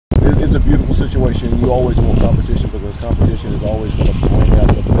it's a beautiful situation. You always want competition because competition is always going to bring out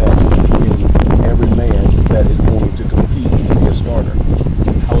the best in every man that is wanting to compete and be a starter.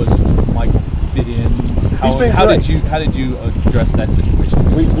 How has Michael fit in? He's been great. How did you address that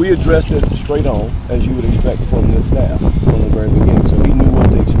situation? We addressed it straight on, as you would expect from this staff from the very beginning. So he knew what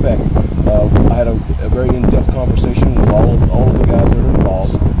to expect. I had a very in-depth conversation with all of the guys that are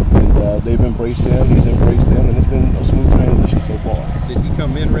involved, and they've embraced him. He's embraced them, and it's been a smooth transition so far. Did he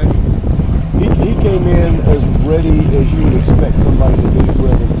come in ready? He came in as ready as you would expect somebody to be who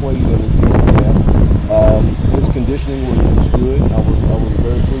hasn't played in the team camp. His conditioning was good. I was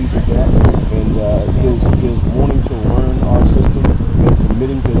very pleased with that, and his wanting to learn our system and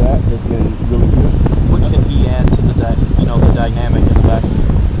committing to that has been really good. What can he add to the dynamic in the backfield?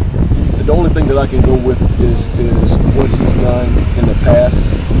 The only thing that I can go with is what he's done in the past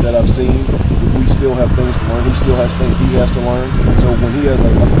that I've seen. We still have things to learn. He still has things he has to learn. So when he has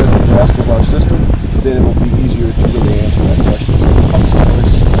a better grasp of our system, then it will be easier to really answer that question.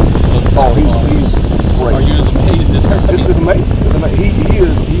 Oh, he's great. Are you as amazed as everybody? It's amazing. It's amazing.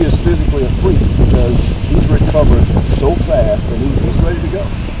 He is physically a freak because he's recovered so fast and he's ready to go.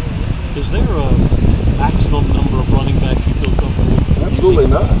 Is there a maximum number of running backs you feel comfortable with? Absolutely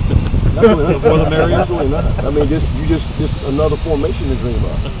not. The more the merrier? Absolutely not. I mean, just another formation to dream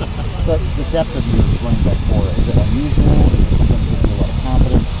of. But the depth of your running back core, is it unusual? Is it something that gives you a lot of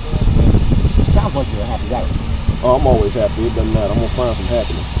confidence? It sounds like you're a happy guy. Oh, I'm always happy. It doesn't matter. I'm gonna find some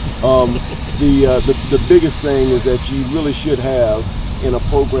happiness. The biggest thing is that you really should have in a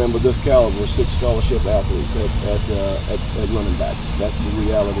program of this caliber 6 scholarship athletes at running back. That's the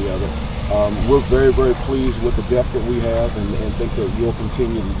reality of it. We're very, very pleased with the depth that we have, and think that you'll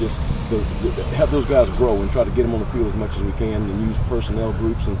continue to just have those guys grow and try to get them on the field as much as we can, and use personnel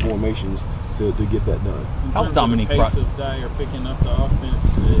groups and formations to get that done. How's Dominique? The pace of Dyer picking up the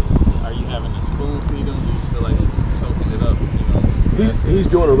offense, are you having to spoon feed him? Do you feel like he's soaking it up? He's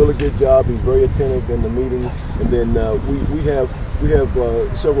doing a really good job. He's very attentive in the meetings, and then we have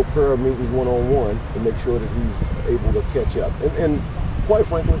several prayer meetings one-on-one to make sure that he's able to catch up. And quite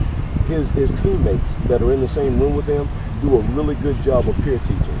frankly, his teammates that are in the same room with him do a really good job of peer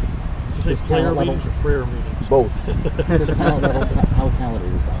teaching. Did you say player meetings or prayer meetings? Both. His talent level, how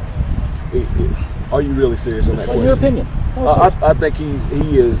talented is that? Are you really serious on that question? In your opinion? I think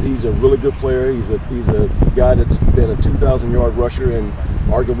he's a really good player. He's a guy that's been a 2,000-yard rusher in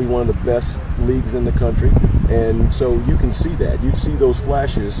arguably one of the best leagues in the country, and so you can see that. You see those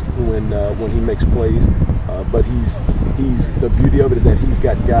flashes when he makes plays, but he's the beauty of it is that he's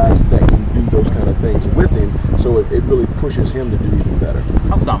got guys that can do those kind of things with him, so it really pushes him to do even better.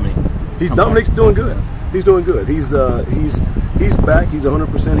 How's Dominique? Dominique's doing good. He's doing good. He's back. He's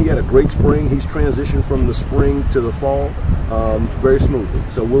 100%. He had a great spring. He's transitioned from the spring to the fall very smoothly.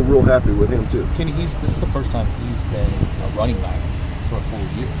 So we're real happy with him too. Kenny, this is the first time he's been a running back for a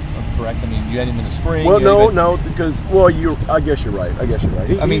full year. Correct? I mean, you had him in the spring. Well, no, because I guess you're right.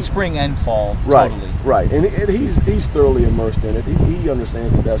 I mean, spring and fall. Right, totally. right, and he's thoroughly immersed in it. He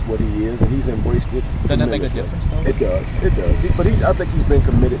understands that that's what he is, and he's embraced it. Doesn't that make a difference, though? It does. But I think he's been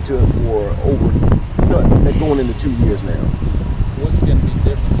committed to it for going into 2 years now. What's going to be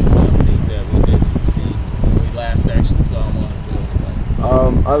different from Dominique that we didn't see when we last actually saw him on the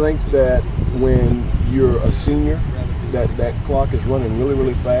field? I think that when you're a senior, that clock is running really,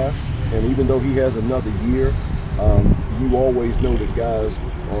 really fast, and even though he has another year, you always know that guys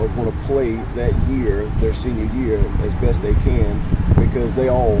are going to play that year, their senior year, as best they can, because they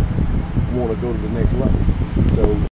all want to go to the next level. So